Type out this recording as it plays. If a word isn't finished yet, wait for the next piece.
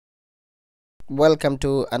Welcome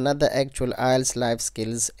to another actual IELTS Life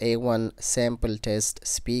Skills A1 sample test,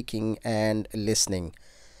 speaking and listening.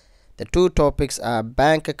 The two topics are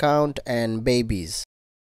bank account and babies.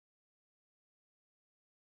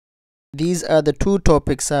 These are the two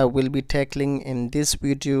topics I will be tackling in this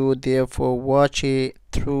video, therefore watch it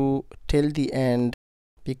through till the end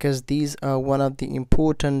because these are one of the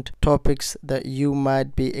important topics that you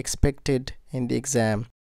might be expected in the exam.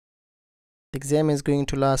 The exam is going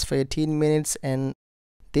to last for 18 minutes and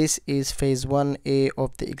this is phase 1A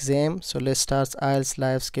of the exam. So let's start IELTS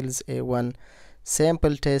Life Skills A1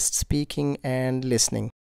 sample test, speaking and listening.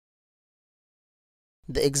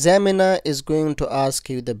 The examiner is going to ask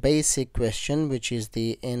you the basic question, which is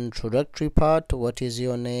the introductory part. What is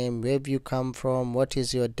your name? Where have you come from? What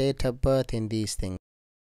is your date of birth? In these things.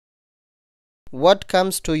 What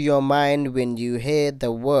comes to your mind when you hear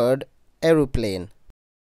the word aeroplane?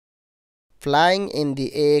 Flying in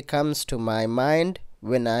the air comes to my mind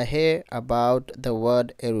when I hear about the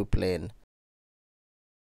word aeroplane.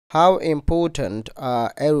 How important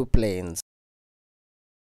are aeroplanes?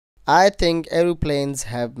 I think aeroplanes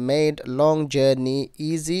have made long journey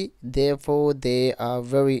easy, therefore they are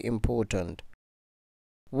very important.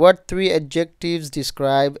 What three adjectives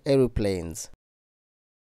describe aeroplanes?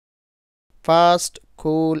 Fast,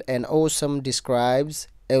 cool and awesome describes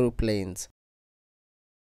aeroplanes.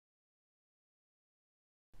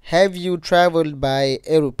 Have you traveled by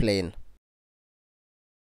aeroplane?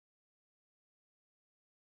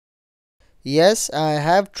 Yes, I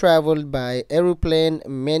have traveled by aeroplane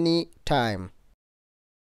many times.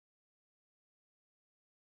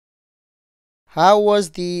 How was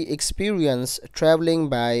the experience traveling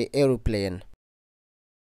by aeroplane?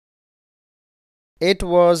 It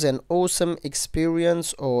was an awesome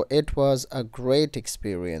experience, or it was a great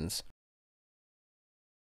experience.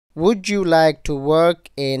 Would you like to work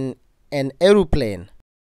in an aeroplane?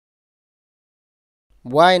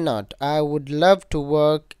 Why not? I would love to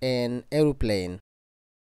work in aeroplane.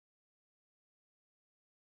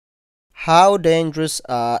 How dangerous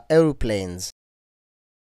are aeroplanes?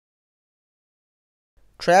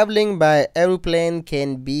 Traveling by aeroplane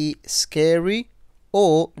can be scary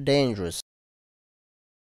or dangerous.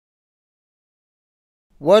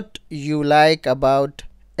 What you like about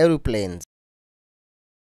aeroplanes?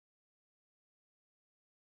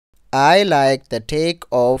 I like the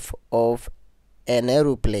takeoff of an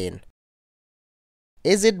aeroplane.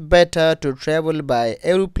 Is it better to travel by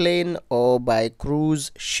aeroplane or by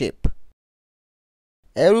cruise ship?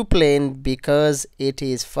 Aeroplane, because it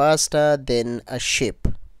is faster than a ship.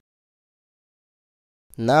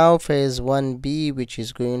 Now phase 1B, which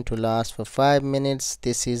is going to last for 5 minutes.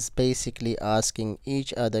 This is basically asking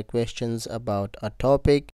each other questions about a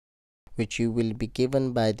topic which you will be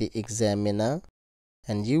given by the examiner,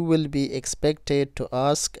 and you will be expected to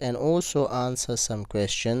ask and also answer some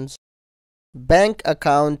questions. Bank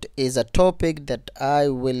account is a topic that I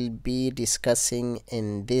will be discussing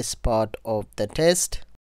in this part of the test.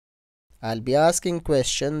 I'll be asking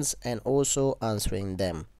questions and also answering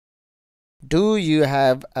them. Do you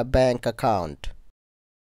have a bank account?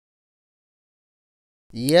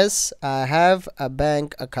 Yes, I have a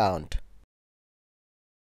bank account.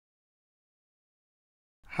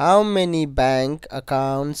 How many bank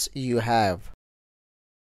accounts you have?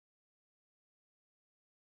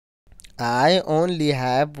 I only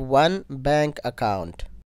have one bank account.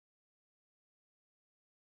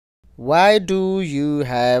 Why do you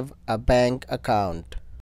have a bank account?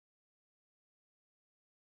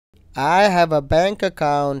 I have a bank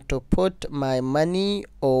account to put my money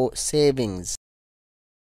or savings.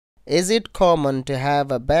 Is it common to have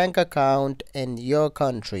a bank account in your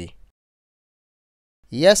country?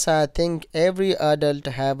 Yes, I think every adult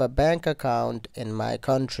have a bank account in my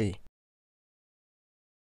country.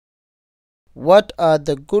 What are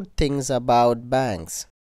the good things about banks?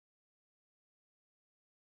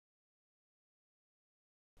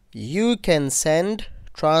 You can send,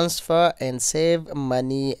 transfer and save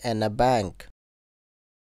money in a bank.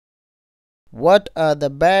 What are the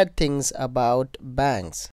bad things about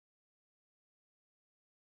banks?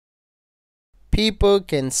 People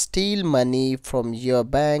can steal money from your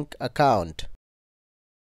bank account.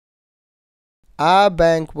 Are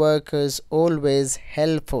bank workers always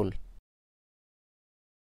helpful?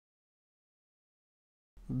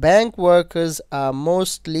 Bank workers are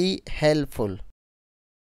mostly helpful.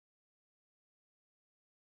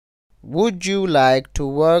 Would you like to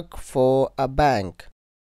work for a bank?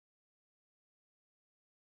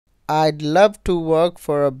 I'd love to work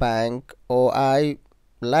for a bank, or I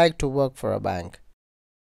like to work for a bank.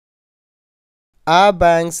 Are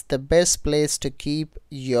banks the best place to keep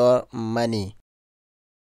your money?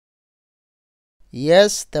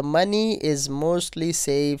 Yes, the money is mostly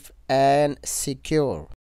safe and secure.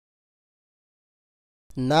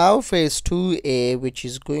 Now phase 2A, which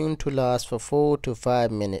is going to last for 4 to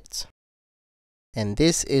 5 minutes. And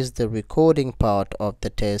this is the recording part of the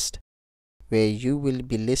test, where you will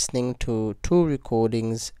be listening to 2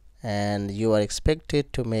 recordings and you are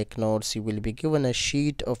expected to make notes. You will be given a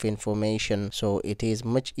sheet of information, so it is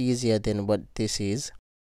much easier than what this is.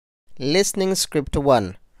 Listening script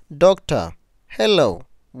 1. Doctor, hello,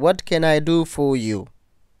 what can I do for you?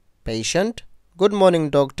 Patient, good morning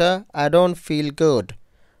doctor, I don't feel good.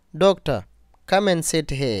 Doctor, come and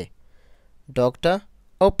sit here. Doctor,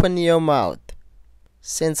 open your mouth.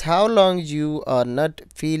 Since how long you are not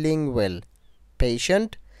feeling well?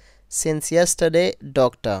 Patient, since yesterday,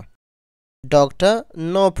 doctor. Doctor,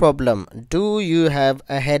 no problem. Do you have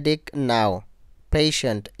a headache now?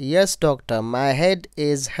 Patient, yes doctor, my head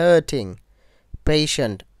is hurting.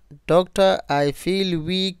 Patient, doctor, I feel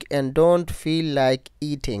weak and don't feel like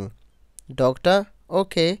eating. Doctor,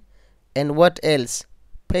 okay. And what else?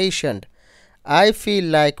 Patient, I feel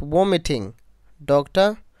like vomiting.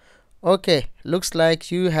 Doctor, okay, looks like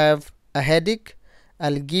you have a headache.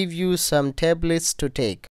 I'll give you some tablets to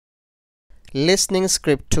take. Listening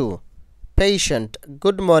script 2. Patient,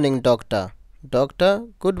 good morning doctor. Doctor,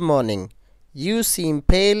 good morning. You seem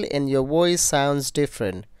pale and your voice sounds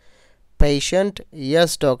different. Patient,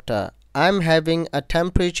 yes doctor. I'm having a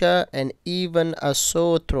temperature and even a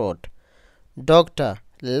sore throat. Doctor,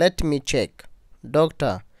 let me check.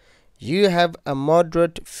 Doctor, you have a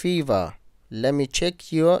moderate fever. Let me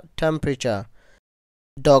check your temperature.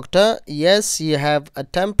 Doctor, yes, you have a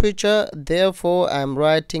temperature, therefore I am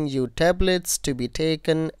writing you tablets to be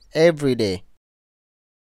taken every day.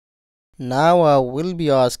 Now I will be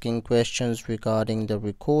asking questions regarding the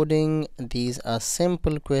recording. These are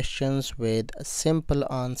simple questions with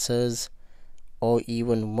simple answers or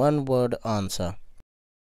even one word answer.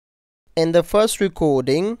 In the first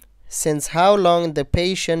recording, since how long the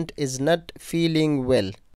patient is not feeling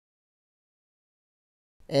well?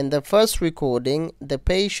 In the first recording, the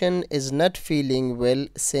patient is not feeling well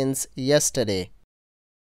since yesterday.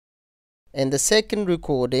 In the second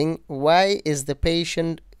recording, why is the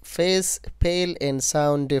patient face pale and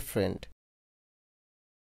sound different?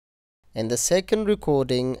 In the second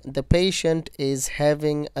recording, the patient is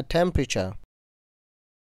having a temperature.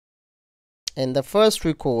 In the first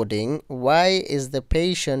recording, why is the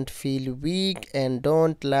patient feel weak and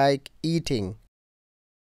don't like eating?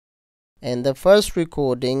 In the first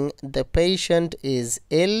recording, the patient is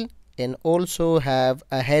ill and also have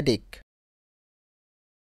a headache.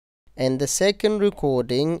 In the second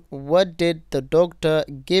recording, what did the doctor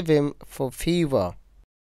give him for fever?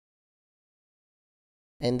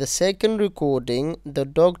 In the second recording, the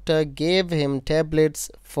doctor gave him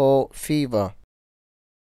tablets for fever.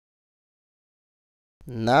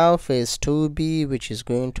 Now phase 2B, which is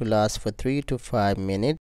going to last for 3 to 5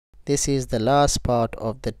 minutes. This is the last part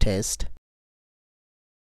of the test.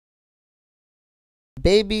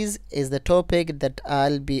 Babies is the topic that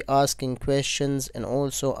I'll be asking questions and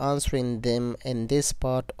also answering them in this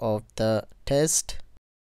part of the test.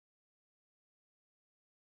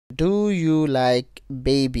 Do you like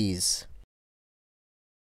babies?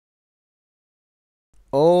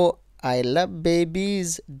 Oh, I love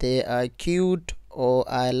babies, they are cute. Oh,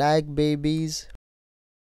 I like babies.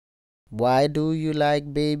 Why do you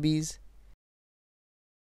like babies?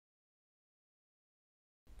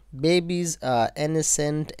 Babies are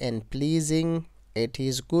innocent and pleasing. It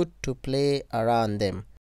is good to play around them.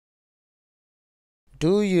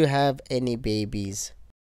 Do you have any babies?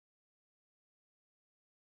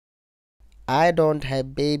 I don't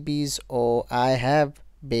have babies, or I have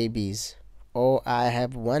babies, or I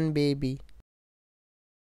have one baby.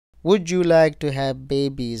 Would you like to have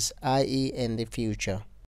babies, i.e. in the future?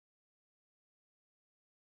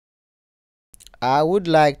 I would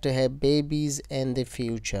like to have babies in the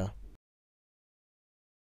future.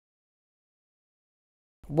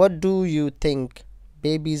 What do you think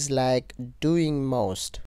babies like doing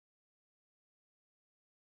most?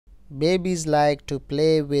 Babies like to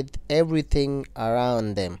play with everything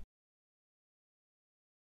around them.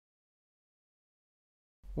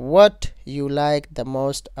 What you like the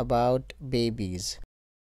most about babies?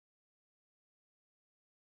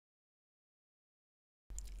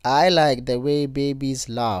 I like the way babies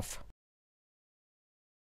laugh.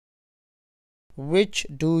 Which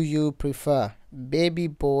do you prefer, baby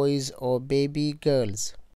boys or baby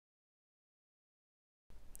girls?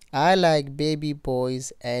 I like baby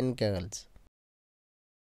boys and girls.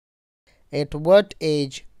 At what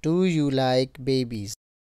age do you like babies?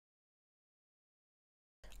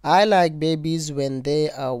 I like babies when they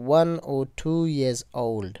are 1 or 2 years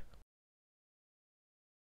old.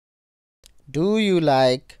 Do you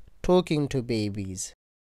like talking to babies?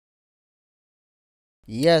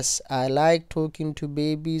 Yes, I like talking to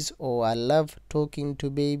babies, or I love talking to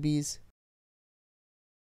babies.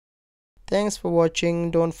 Thanks for watching.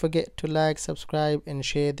 Don't forget to like, subscribe and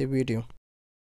share the video.